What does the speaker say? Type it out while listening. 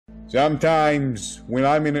Sometimes, when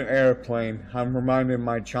I'm in an airplane, I'm reminded of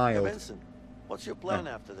my Hey, child. Vincent, what's your plan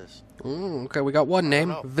after this? Okay, we got one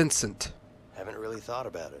name, Vincent. Haven't really thought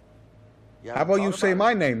about it. How about you say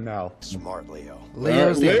my name now? Smart, Leo.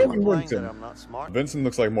 Leo's the Leo other one. Implying that Vincent. I'm not smart? Vincent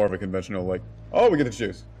looks like more of a conventional, like, oh, we get to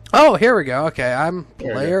choose. Oh, here we go. Okay, I'm There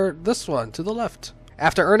we player this one to the left.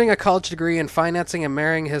 After earning a college degree in financing and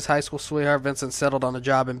marrying his high school sweetheart, Vincent settled on a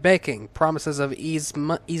job in baking. Promises of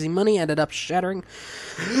easy money ended up shattering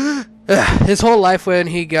his whole life when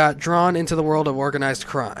he got drawn into the world of organized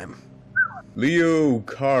crime. Leo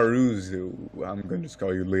Caruso. I'm going to just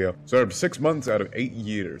call you Leo. Served 6 months out of 8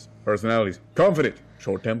 years. Personalities: confident,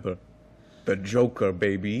 short temper. The Joker,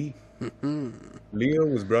 baby. Leo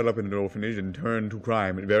was brought up in an orphanage and turned to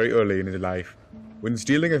crime very early in his life. When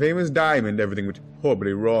stealing a famous diamond, everything went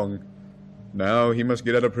horribly wrong. Now he must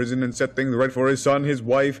get out of prison and set things right for his son, his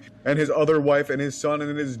wife, and his other wife, and his son,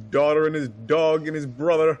 and his daughter, and his dog, and his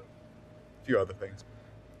brother. A few other things.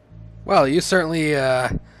 Well, you certainly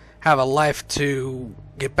have a life to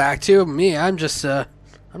get back to. Me, I'm just a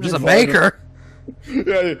baker.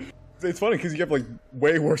 Yeah, it's funny because you have like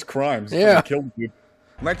way worse crimes. Yeah. Killed dude.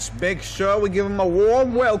 Let's make sure we give him a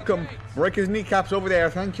warm welcome. Break his kneecaps over there.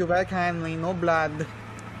 Thank you very kindly. No blood.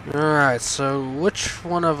 Alright, so which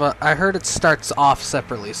one of us... I heard it starts off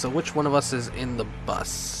separately, so which one of us is in the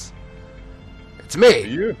bus? It's me!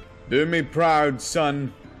 You do me proud,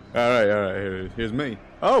 son. Alright, here's me.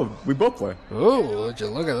 Oh, we both play. Ooh, would you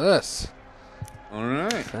look at this.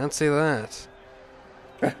 Alright. Fancy that.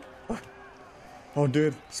 Oh,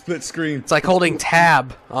 dude. Split screen. It's like holding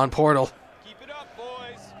tab on Portal. Keep it up,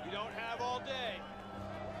 boys. You don't have all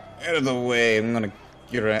day. Out of the way. I'm gonna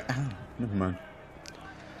get her out. Never mind.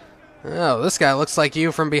 Oh, this guy looks like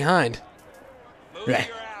you from behind. Move your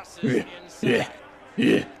asses inside.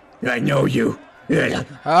 Yeah. I know you.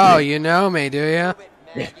 Oh, you know me, do you?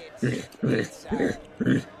 I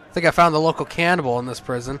think I found the local cannibal in this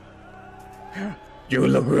prison. You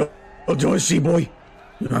look real juicy, boy.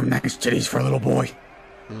 You have nice titties for a little boy.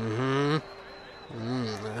 I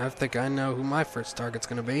think I know who my first target's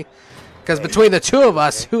gonna be. Because between the two of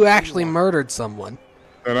us, who actually murdered someone?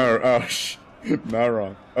 Not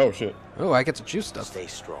wrong. Oh, shit. Oh, I get to choose stuff. Stay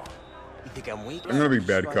strong. You think I'm weak? I'm gonna be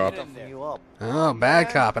bad cop. You up. Oh,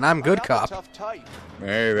 bad cop, and I'm good cop. Tough type.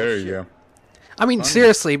 Hey, there you go. I mean,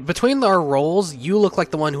 seriously, between our roles, you look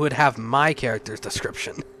like the one who would have my character's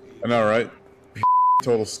description. I know, right?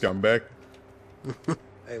 Total scumbag.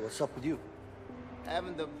 Hey, what's up with you?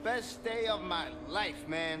 Having the best day of my life,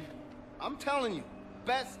 man. I'm telling you,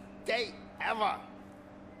 best day ever.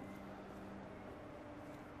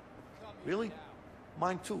 Really?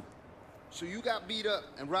 Mine too. So you got beat up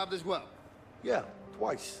and robbed as well? Yeah,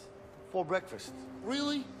 twice. For breakfast.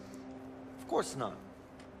 Really? Of course not.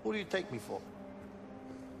 Who do you take me for?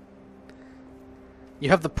 You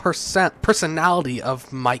have the personality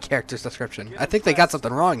of my character's description. I think they got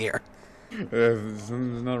something wrong here.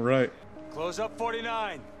 Something's not right. Close up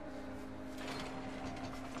 49.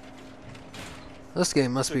 This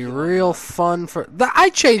game must be real fun for... I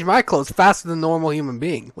changed my clothes faster than a normal human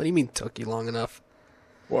being. What do you mean took you long enough?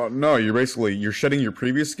 Well, no, you're shedding your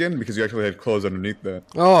previous skin because you actually had clothes underneath that.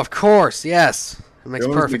 Oh, of course, yes. It makes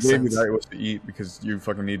perfect The only sense. reason they gave you that was to eat because you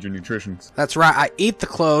fucking need your nutrition. That's right, I eat the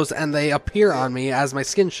clothes and they appear on me as my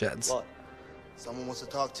skin sheds. What? Someone wants to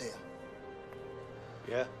talk to you.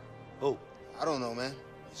 Yeah? Who? I don't know, man.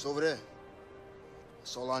 He's over there.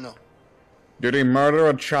 That's all I know. Did he murder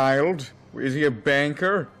a child? Is he a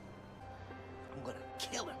banker? I'm gonna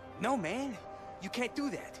kill him. No, man. You can't do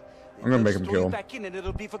that. I'm gonna make him kill him. Back in and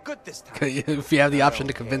it'll be for good this time. If you have the option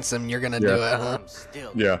to convince him, you're gonna do it, huh? I'm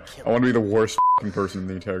still Yeah, kill I want to be the worst fucking person in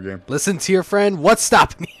the entire game. Listen to your friend. What's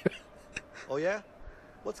stopping you? Oh yeah?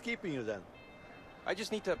 What's keeping you then? I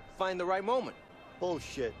just need to find the right moment.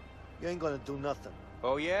 Bullshit. You ain't gonna do nothing.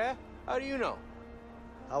 Oh yeah? How do you know?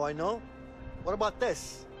 How I know? What about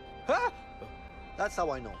this? Huh? That's how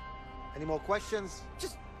I know. Any more questions?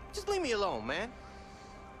 Just leave me alone, man.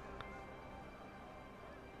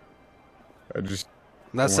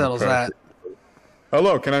 That settles that.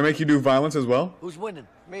 Hello, can I make you do violence as well? Who's winning?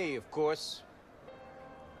 Me, of course.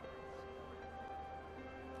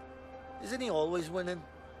 Isn't he always winning?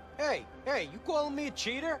 Hey, you calling me a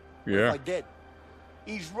cheater? Yeah. I did.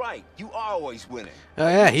 He's right. You are always winning. Oh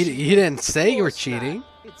yeah, he didn't say you were Of course not. cheating.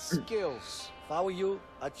 It's skills. If I were you,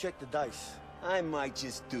 I'd check the dice. I might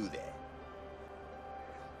just do that.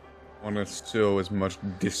 I want to sow as much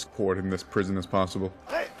discord in this prison as possible.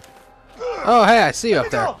 Oh hey, I see you up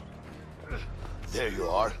there. There you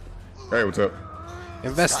are. Hey, what's up?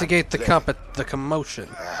 Investigate the commotion.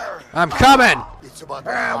 I'm coming. It's about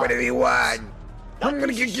What do you want? I'm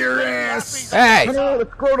gonna kick your ass. Hey! I don't know what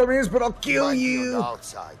a scrotum is, but I'll kill Might be on the you.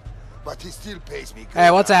 outside, but he still pays me good.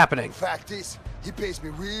 Hey, what's happening? Fact is, he pays me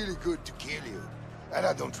really good to kill you, and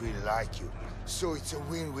I don't really like you, so it's a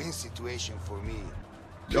win-win situation for me.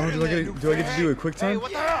 Oh, do I get to do a quick time? Hey,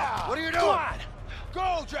 what the hell? What are you doing? Come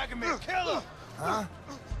on! Go, Dragon Man! Kill him! Huh?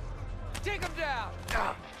 Take him down!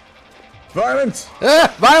 Violence!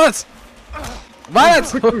 Violence!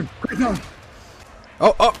 Violence! Quick time.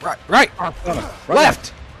 Oh, right.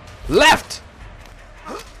 Left! Left!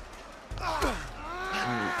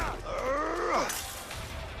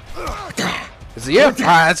 Is it you? Alright,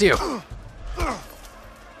 that's you.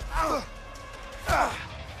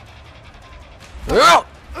 Oh!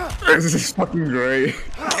 This is fucking great.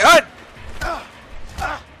 Good!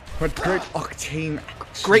 What great octane.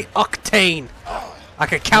 Great octane. I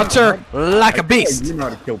can counter like a beast. You know how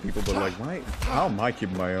to kill people, but like, why? How am I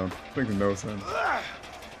keeping my own? Makes no sense.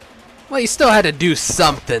 Well, you still had to do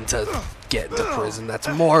something to get into prison that's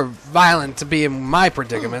more violent to be in my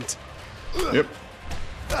predicament. Yep.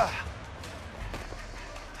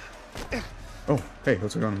 Oh, hey,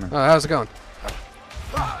 what's going on, man? Oh, how's it going?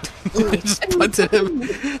 Just punted him.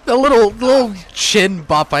 The little chin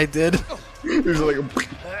bop I did. It was like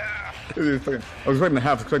it was fucking, I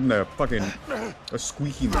was expecting a fucking a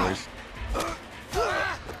squeaky noise.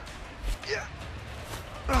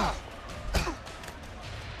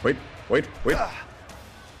 Wait.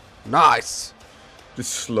 Nice.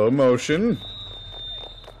 Just slow motion.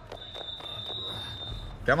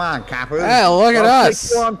 Come on, coppers. Hey, look at I'll us.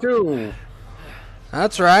 take you on too.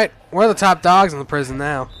 That's right. We're the top dogs in the prison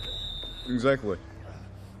now. Exactly.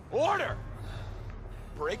 Order!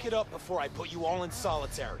 Break it up before I put you all in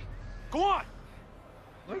solitary. Go on!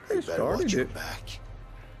 Like they Better watch started your it. back.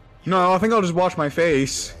 No, I think I'll just wash my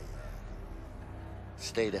face.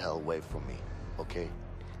 Stay the hell away from me, okay?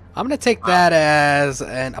 I'm gonna take that as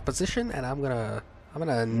an opposition, and I'm gonna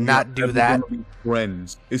not do Never that. gonna be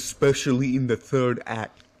friends, especially in the third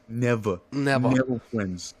act. Never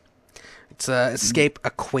friends. It's escape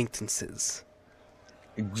acquaintances.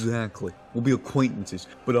 Exactly. We'll be acquaintances,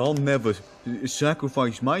 but I'll never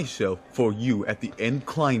sacrifice myself for you at the end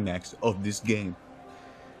climax of this game.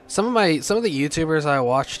 Some of the YouTubers I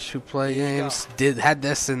watched who play games had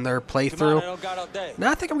this in their playthrough.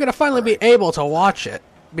 Now I think I'm gonna finally be able to watch it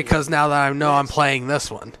because now that I know I'm playing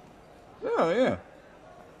this one. Oh yeah,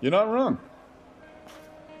 you're not wrong.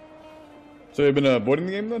 So you've been avoiding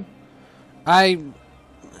the game then?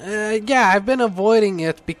 Yeah, I've been avoiding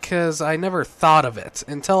it because I never thought of it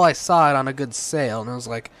until I saw it on a good sale, and I was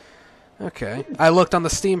like, okay. I looked on the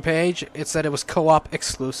Steam page, it said it was co-op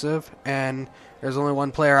exclusive, and there's only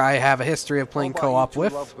one player I have a history of playing co-op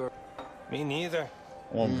with. Me neither.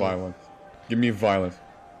 I want violence. Give me violence.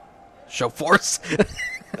 Show force.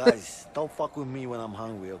 Guys, don't fuck with me when I'm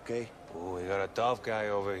hungry, okay? Ooh, we got a tough guy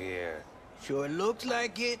over here. Sure looks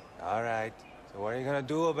like it. All right. So what are you gonna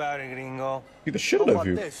do about it, gringo? Beat the shit How out of about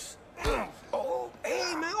you. this? Oh,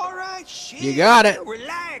 hey, man, all right, shit. You got it.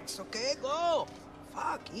 Relax, okay? Go.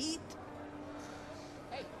 Fuck, eat.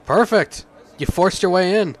 Perfect. You forced your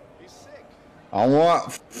way in. I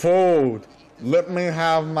want food. Let me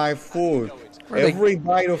have my food. Where they- Every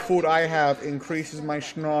bite of food I have increases my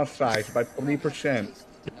snore size by 20%.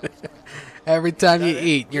 Every time you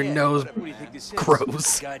eat, your nose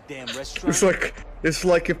grows. Goddamn restaurant. It's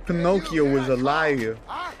like if Pinocchio was a liar.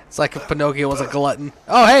 It's like if Pinocchio was a glutton.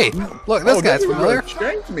 Oh, hey, look, this guy's familiar.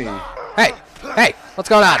 Thank me. Hey, what's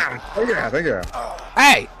going on? Thank you.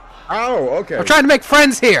 Hey, Oh, okay. I'm trying to make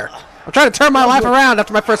friends here. I'm trying to turn my life around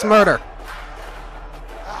after my first murder.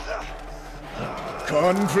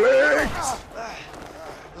 Conflict.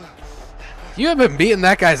 You have been beating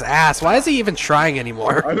that guy's ass. Why is he even trying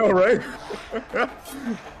anymore? I know, right?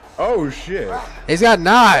 Oh shit. He's got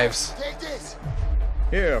knives. Take this.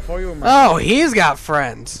 Here, for you, man. Oh, he's got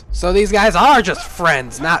friends. So these guys are just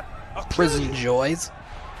friends, not prison joys.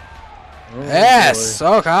 Oh, Yes.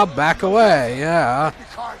 boy. Okay, I'll back away. Yeah. Let me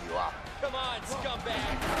carve you up. Come on,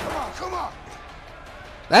 scumbag. Come on.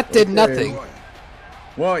 That did nothing. All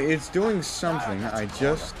Well, it's doing something. I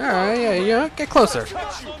just. right. Yeah. Get closer.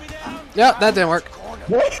 Yep, that didn't work.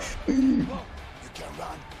 What? You can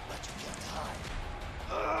run, but you can't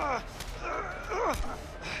hide.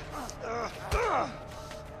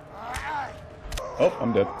 Oh,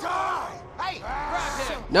 I'm dead.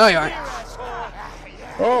 No, you aren't.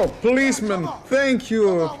 Oh, policeman, thank you.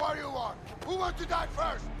 Come on, what do you want? Who wants to die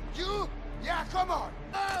first? You? Yeah, come on.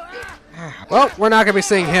 Well, we're not gonna be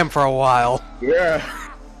seeing him for a while. Yeah.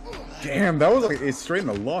 Damn, that was like it's straight in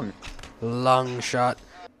the lung. Long shot.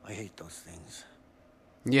 I hate those things.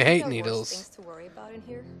 You hate There are worse needles. things to worry about in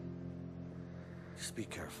here. Just be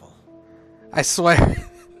careful. I swear.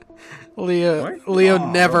 Leo What?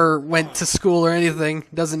 never went to school or anything.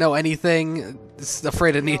 Doesn't know anything. Is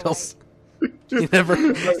afraid of needles. He never.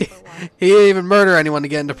 He didn't even murder anyone to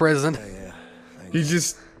get into prison. He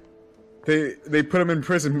just... They put him in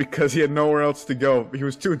prison because he had nowhere else to go. He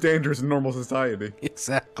was too dangerous in normal society.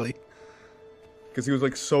 Exactly. Because he was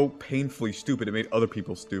like so painfully stupid, it made other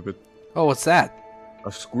people stupid. Oh, what's that?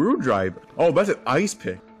 A screwdriver? Oh, that's an ice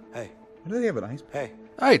pick. Hey, Why do they have an ice pick? hey,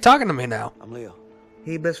 Oh, you're talking to me now. I'm Leo.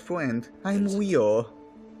 Hey, best friend. I'm Leo.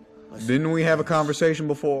 Didn't we have a conversation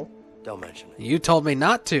before? Don't mention it. You told me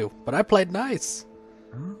not to, but I played nice.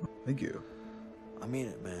 Oh, thank you. I mean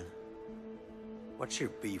it, man. What's your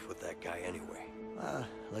beef with that guy anyway?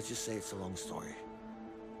 Let's just say it's a long story.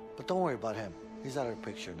 But don't worry about him. He's out of the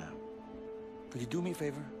picture now. Could you do me a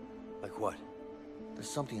favor? Like what? There's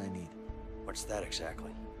something I need. What's that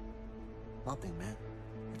exactly? Nothing, man.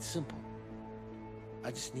 It's simple. I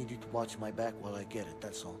just need you to watch my back while I get it,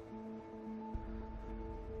 that's all.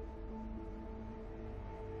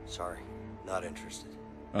 Sorry, not interested.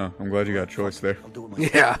 Oh, I'm glad you got a choice there. I'll do it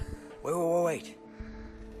myself. Yeah. Wait.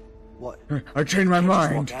 What? I changed my Just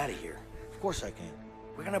mind. walk out of here. Of course I can.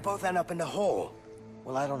 We're gonna both end up in the hole.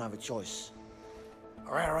 Well, I don't have a choice.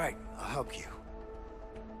 All right. I'll help you.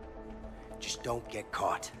 Just don't get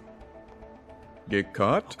caught. Get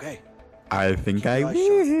caught? Okay. I think I your eyes shut.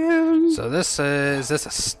 will. So this is this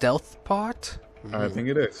a stealth part? I think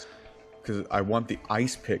it is. Because I want the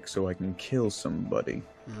ice pick so I can kill somebody.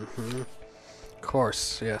 Of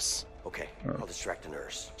course, yes. Okay, I'll distract the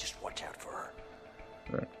nurse. Just watch out for her.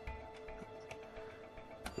 Right.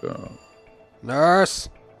 So, Nurse.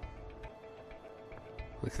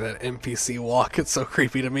 Look at that NPC walk. It's so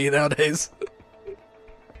creepy to me nowadays.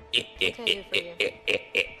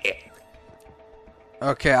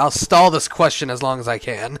 Okay, I'll stall this question as long as I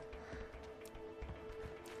can.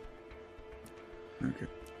 okay.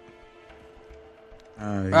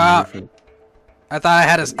 I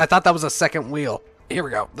thought that was a second wheel. Here we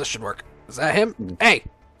go. This should work. Is that him? Hey,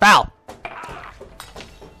 pal.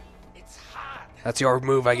 It's hot. That's your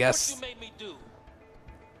move, I guess. What you made me do?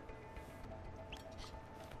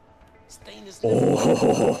 Stain is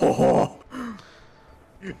Oh.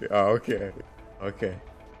 Yeah, okay. Okay.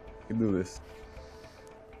 I can do this.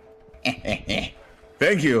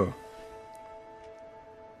 Thank you.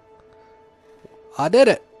 I did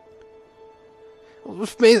it.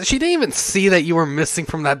 She didn't even see that you were missing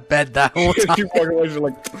from that bed that whole time. Keep walking away, she's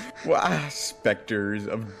like, wow, specters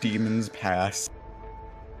of demons past.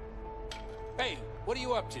 Hey, what are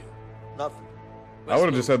you up to? Nothing. I would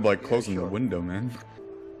have just said, like, closing the window, man.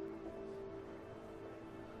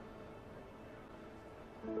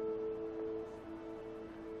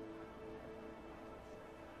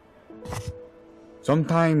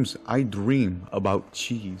 Sometimes I dream about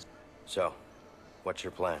cheese. So, what's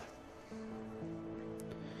your plan?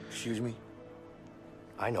 Excuse me?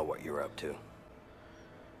 I know what you're up to.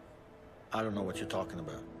 I don't know what you're talking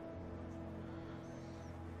about.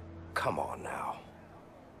 Come on now.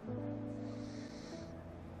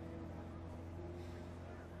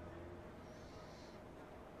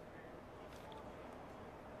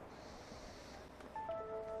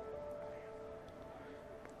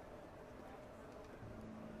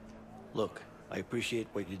 Look, I appreciate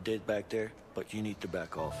what you did back there, but you need to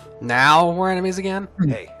back off. Now we're enemies again?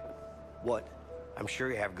 Hey, What? I'm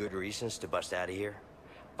sure you have good reasons to bust out of here,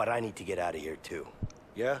 but I need to get out of here too.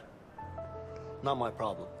 Yeah? Not my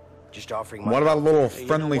problem. Just offering my What about a little Hey, you know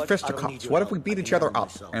friendly what? I don't need fisticuffs? your What if help. we beat I each can other handle up,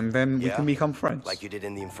 myself. and then we Yeah? can become friends? like you did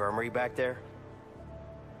in the infirmary back there?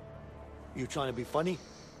 You trying to be funny?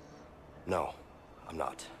 No, I'm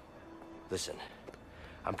not. Listen,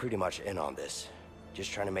 I'm pretty much in on this.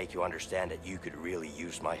 Just trying to make you understand that you could really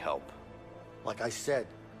use my help. Like I said,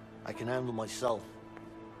 I can handle myself.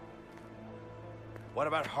 What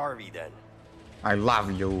about Harvey then? I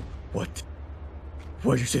love you. What?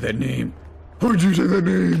 Why'd you say that name? Why'd you say that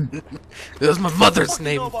name? This is my mother's What do you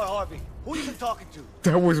name. know about Harvey? Who you been talking to?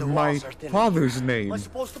 That was The my walls are thin. father's name. Am I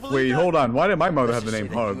supposed to believe Wait, that? hold on. Why did my mother have the Let's name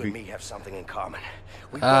just say that you and Harvey? me have something in common.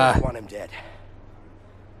 We Ah. both want him dead.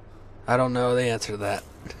 I don't know the answer to that.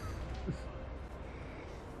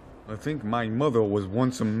 I think my mother was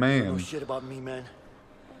once a You know man. shit about me, man.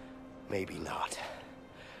 Maybe not.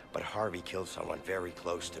 But Harvey killed someone very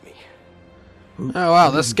close to me. Oh wow,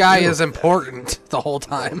 this guy is important the whole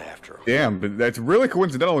I'm time. after him. Damn, but that's really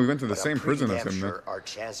coincidental. We went to the But I'm same pretty prison as damn him. Then. sure our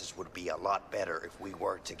chances would be a lot better if we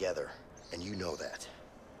worked together. And you know that.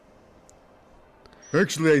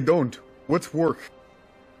 Actually, I don't. What's work?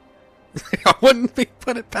 I wouldn't be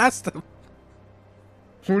put it past him.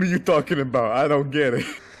 What are you talking about? I don't get it.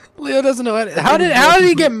 Leo doesn't know anything. How did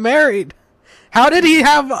he get married? How did he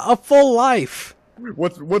have a full life?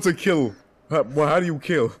 What's a kill? How do you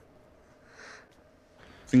kill?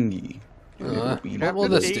 Thingy. What will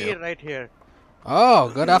this do? Right here. Oh,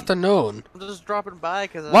 good afternoon. I'm just dropping by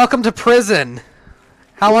because. Welcome to prison.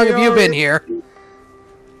 How long have you been here?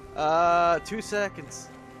 2 seconds.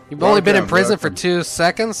 You've only been in prison for 2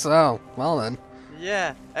 seconds? Oh, well then.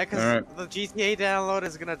 Yeah, because the GTA download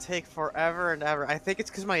is gonna take forever and ever. I think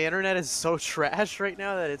it's because my internet is so trash right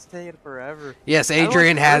now that it's taking forever. Yes,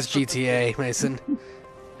 Adrian has GTA, Mason.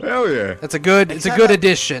 Hell yeah. That's a good. It's a good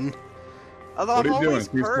addition. Although What are I'm you always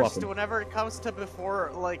doing? He's cursed flopping. whenever it comes to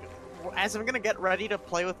before, like, as I'm gonna get ready to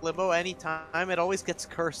play with Limbo anytime, it always gets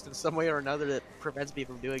cursed in some way or another that prevents me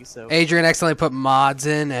from doing so. Adrian accidentally put mods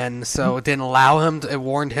in, and so it didn't allow him. It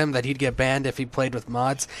warned him that he'd get banned if he played with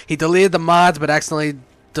mods. He deleted the mods, but accidentally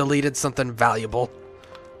deleted something valuable.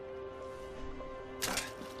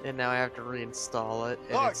 And now I have to reinstall it,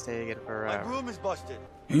 and it's taking forever. My broom is busted.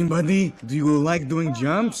 Anybody? Do you like doing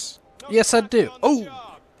jumps? Yes, I do. Oh,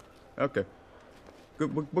 Okay.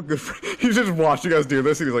 Good. What good for you? Just watch you guys do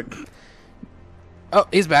this, and he's like, oh,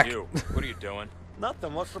 he's back. You, what are you doing?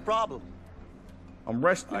 Nothing. What's the problem? I'm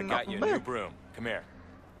resting. I got you a new broom. Come here.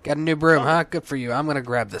 Got a new broom, huh? Good for you. I'm gonna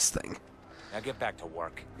grab this thing. Now get back to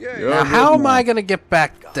work. Now, how am I gonna get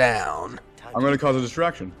back down? I'm gonna cause a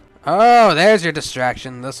distraction. Oh, there's your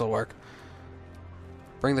distraction. This'll work.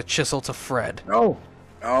 Bring the chisel to Fred. Oh,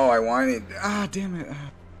 I wanted. Ah, damn it.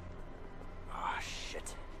 Oh,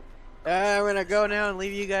 shit. I'm gonna go now and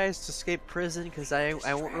leave you guys to escape prison, because I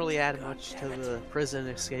won't really add much to the prison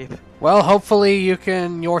escape. Well, hopefully your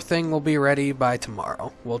thing will be ready by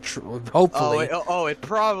tomorrow. Hopefully. It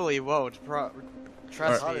probably won't.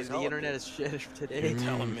 Trust All me, the internet is shit today. You're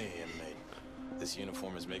telling me, inmate. This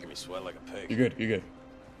uniform is making me sweat like a pig. You're good. You're good.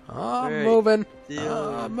 I'm moving.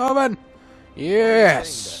 I'm moving.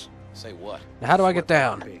 Yes. Say what? Now, how do I get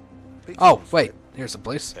down? Oh, wait. Here's the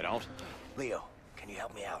place. They don't? Leo, can you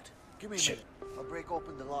help me out? Give me a minute. I'll break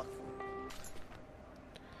open the lock for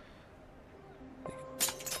you.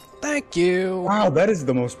 Thank you. Wow, that is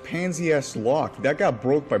the most pansy-ass lock. That got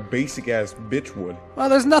broke by basic-ass bitchwood. Well,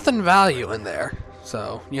 there's nothing value in there,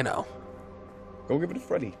 so, you know. Go give it to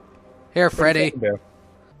Freddy. Here, Freddy.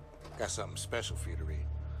 Got something special for you to read.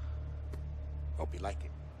 Hope you like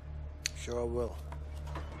it. Sure I will.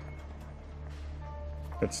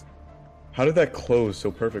 How did that close so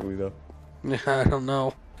perfectly, though? I don't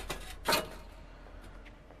know.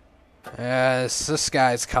 This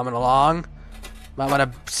guy's coming along. Might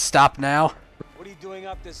want to stop now. What are you doing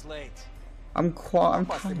up this late? I'm Busting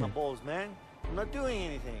my tired. balls, man. I'm not doing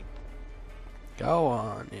anything. Go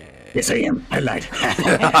on, yeah. Yes, I am. I lied.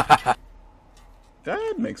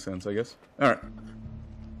 That makes sense, I guess. All right.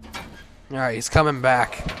 Alright, he's coming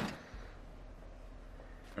back.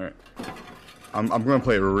 All right. I'm gonna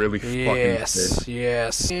play it really fucking safe.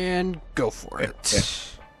 Yes. And go for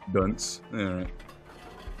it. Dunce. All right.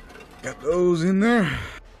 Got those in there.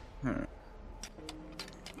 All right.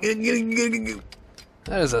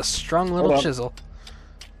 That is a strong little Hold on. chisel.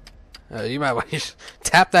 You might want to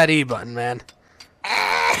tap that E button, man.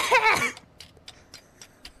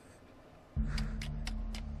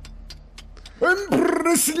 I'm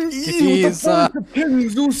pressing E with the point of 10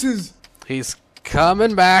 Zeus's. He's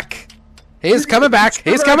coming back. He's coming back.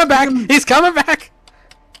 He's coming back. He's coming back.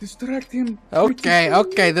 Distract him.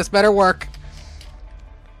 Okay, this better work.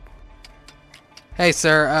 Hey,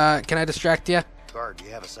 sir, can I distract you? Guard, do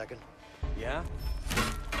you have a second? Yeah?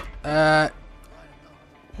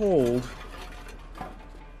 Hold.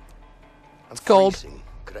 It's cold.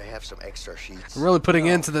 Could I have some extra sheets? I'm really putting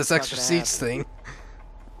into this extra seats thing.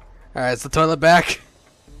 Alright, is the toilet back?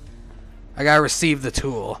 I gotta receive the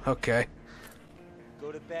tool. Okay.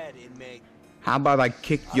 Go to bed, inmate. How about I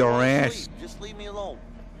kick your ass? Just leave me alone.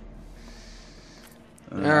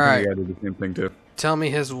 Alright. I gotta do the same thing too. Tell me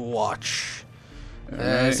his watch.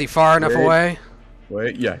 Alright. Is he far enough Wait. away?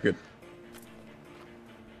 Wait, yeah, good.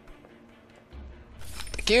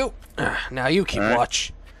 Thank you. Now you keep Alright.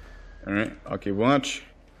 watch. Alright, I'll keep watch.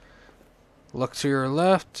 Look to your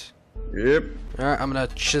left. Yep. Alright, I'm gonna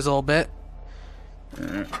chisel a bit.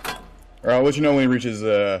 Alright, I'll let you know when he reaches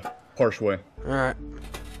harsh way. Alright.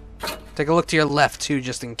 Take a look to your left too,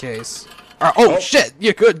 just in case. Oh shit!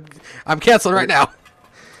 You're good. I'm canceling right now.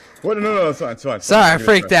 What? No, it's fine, it's fine. Sorry, I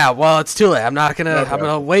freaked out. Well, it's too late. I'm not gonna. Okay. I'm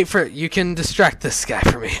gonna wait for. You can distract this guy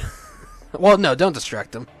for me. Well, no, don't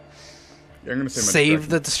distract him. Yeah, I'm gonna say my Save distraction.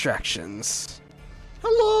 the distractions.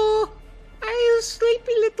 Hello, are you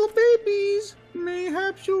sleepy little babies?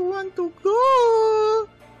 Mayhaps you want to go?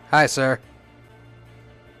 Hi, sir.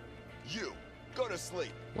 You, Go to sleep.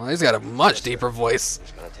 Well, he's got a much deeper voice.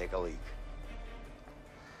 Just gonna take a leak.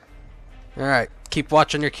 Alright, keep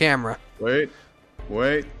watching your camera. Wait.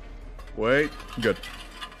 Good.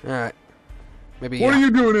 Alright. Maybe. What are you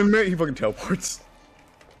doing in me? He fucking teleports.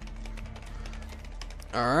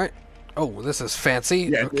 Alright. Oh, this is fancy.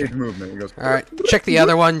 Yeah, okay. it's movement. He goes. Alright, check the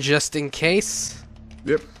other one just in case.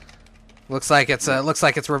 Yep. Looks like it's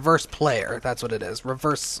reverse player. That's what it is.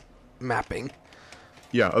 Reverse mapping.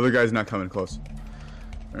 Yeah, other guy's not coming close.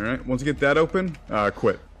 Alright, once you get that open,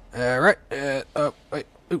 quit. Alright. Oh, wait.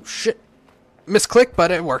 Oh, shit. Misclick,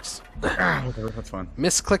 but it works. Whatever, that's fine.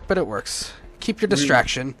 Misclick, but it works. Keep your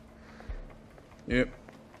distraction. Yep.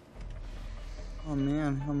 Oh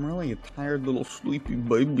man, I'm really a tired little sleepy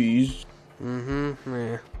babies.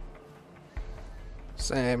 Yeah.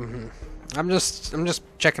 Same. I'm just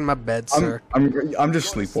checking my bed, sir. I'm just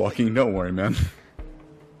sleepwalking. Don't worry, man.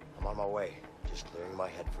 I'm on my way. Just clearing my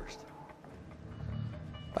head first.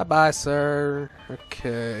 Bye-bye, sir.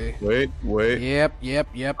 Okay. Wait. Yep.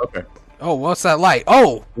 Okay. Oh, what's that light?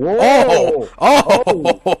 Oh! Whoa!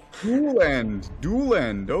 Oh! Dual end.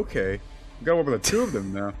 Okay. Got over the two of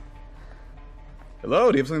them now.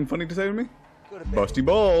 Hello, do you have something funny to say to me? Busty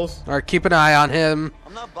balls. Alright, keep an eye on him.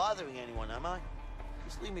 I'm not bothering anyone, am I?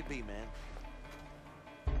 Just leave me be, man.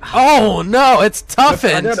 Oh, no, it's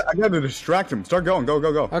toughened. I gotta distract him. Start going. Go.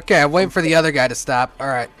 Okay, I'm waiting for the other guy to stop.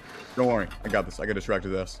 Alright. Don't worry. I got this. I got distracted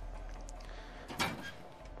this.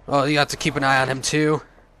 Oh, you have to keep an eye on him, too.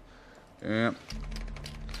 Yeah.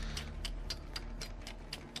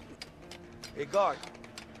 Hey, guard.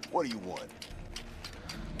 What do you want?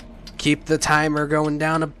 Keep the timer going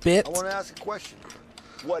down a bit. I want to ask a question.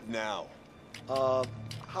 What now? How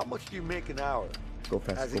much do you make an hour? Go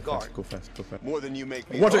fast. As a Go guard. fast. Go fast. Go fast. More than you make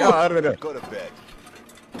me. Watch it. Out of there. Go to bed.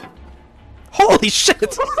 Holy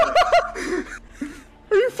shit! Are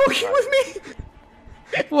you fucking with me?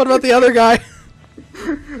 What about the other guy?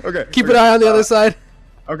 Okay. Keep an eye on the other side.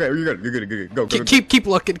 Okay, you're good. You're good. Go. Keep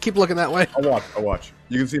looking. Keep looking that way. I'll watch.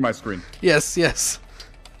 You can see my screen. Yes.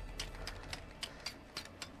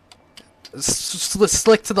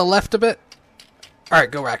 Slick to the left a bit.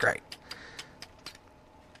 Alright, go back right.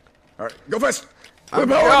 Alright, go fast. I'm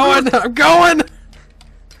going!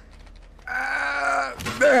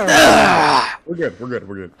 There. We're good.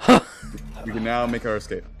 We can now make our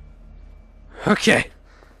escape. Okay.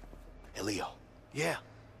 Hey, Leo. Yeah.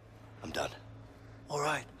 I'm done. All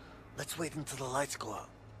right. Let's wait until the lights go out.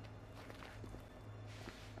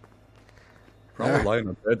 Probably lie in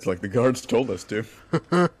our beds like the guards told us to.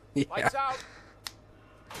 Yeah. Lights out.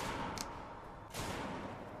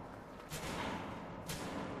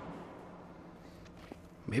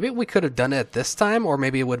 Maybe we could have done it this time, or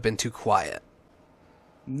maybe it would have been too quiet.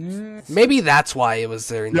 Maybe that's why it was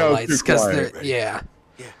during the Yeah, it was lights, too because quiet. they're yeah.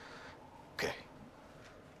 Yeah. Okay.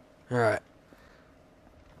 All right.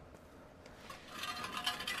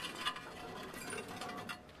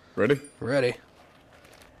 Ready?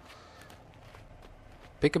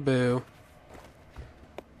 Peekaboo.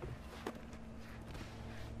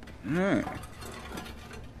 Alright.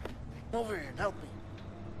 Over here and help me.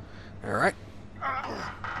 All right.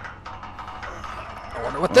 I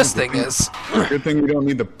wonder what this thing is. Good thing we don't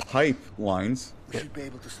need the pipe lines. We should be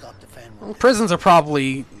able to stop the fan. Well, prisons are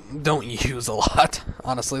probably don't use a lot.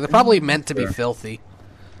 Honestly, they're probably meant to be filthy.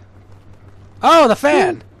 Oh, the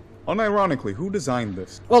fan. Unironically, who designed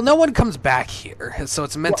this? Well, no one comes back here, so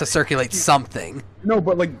it's meant to circulate something. No,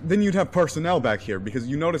 but like then you'd have personnel back here because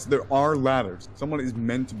you notice there are ladders. Someone is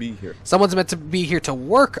meant to be here. Someone's meant to be here to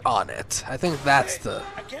work on it. I think that's the...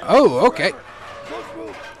 Oh, okay.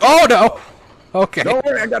 Oh, no. Okay. Don't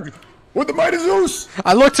worry, I got you. With the might of Zeus!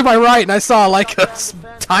 I looked to my right and I saw like a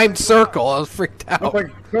timed circle. I was freaked I'm out. like,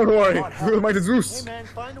 don't worry, with the might of Zeus. Hey man,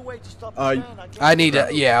 find a way to stop the Uh, fan. I need to...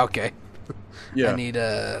 Yeah, okay. Yeah. I need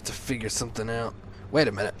to figure something out. Wait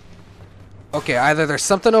a minute. Okay, either there's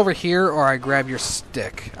something over here or I grab your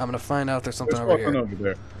stick. I'm gonna find out if there's something There's over something here. over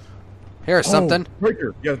there. Here's something. Oh,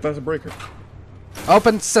 breaker. Yeah, that's a breaker.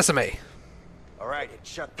 Open sesame. All right, it's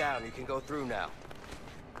shut down. You can go through now.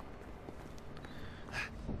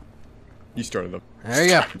 You started up. There you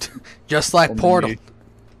go. Just like Portal.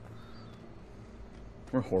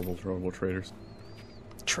 We're horrible traders.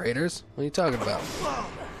 Traders? What are you talking about?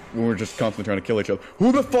 We're just constantly trying to kill each other.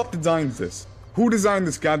 Who the fuck designs this? Who designed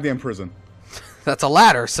this goddamn prison? That's a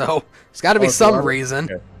ladder, so there's got to be it's a some ladder? reason.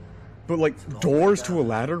 Okay. But like doors to a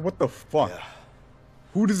ladder? What the fuck?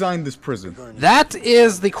 Who designed this prison? That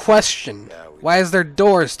is the question. Why is there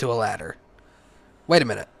doors to a ladder? Wait a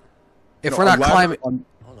minute. If No, we're a not ladder climbing...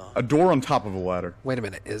 a door on top of a ladder. Wait a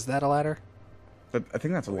minute. Is that a ladder? I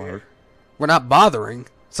think that's a ladder. We're not bothering.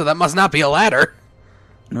 So that must not be a ladder.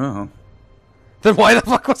 No. Then why the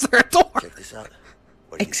fuck was there a door? Check this out.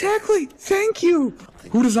 What do you Exactly. Thank you.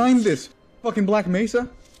 Who designed this? Fucking Black Mesa?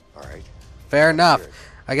 think? All right. Fair enough.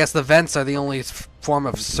 I guess the vents are the only form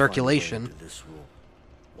of Find a way circulation. into this room.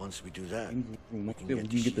 Once we do that, We can can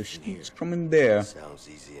get the sheets in here. sheets from in there. Sounds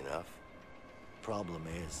easy enough. Problem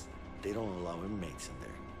is, they don't allow inmates in there.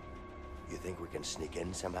 You think we can sneak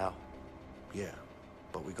in somehow? Yeah,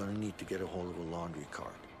 but we're gonna need to get a hold of a laundry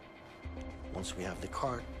cart. Once we have the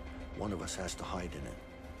cart, one of us has to hide in it.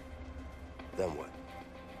 Then what?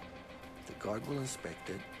 The guard will inspect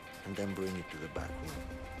it and then bring it to the back room.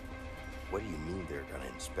 What do you mean they're gonna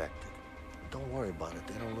inspect it? Don't worry about it,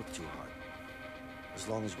 they don't look too hard. As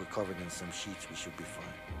long as we're covered in some sheets, we should be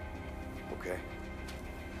fine. Okay.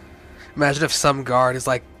 Imagine if some guard is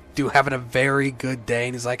like, having a very good day,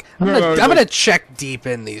 and he's like, I'm No, gonna check deep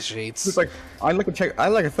in these sheets. It's like, I'd like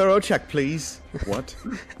a thorough check, please. What?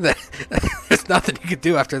 There's nothing you could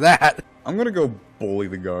do after that. I'm gonna go bully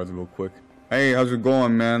the guards real quick. Hey, how's it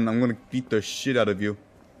going, man? I'm gonna beat the shit out of you.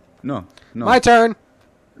 No. My turn.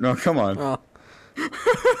 No, come on. Oh.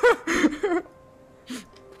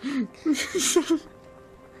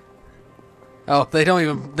 Oh, they don't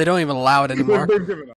even allow it anymore. They've given up.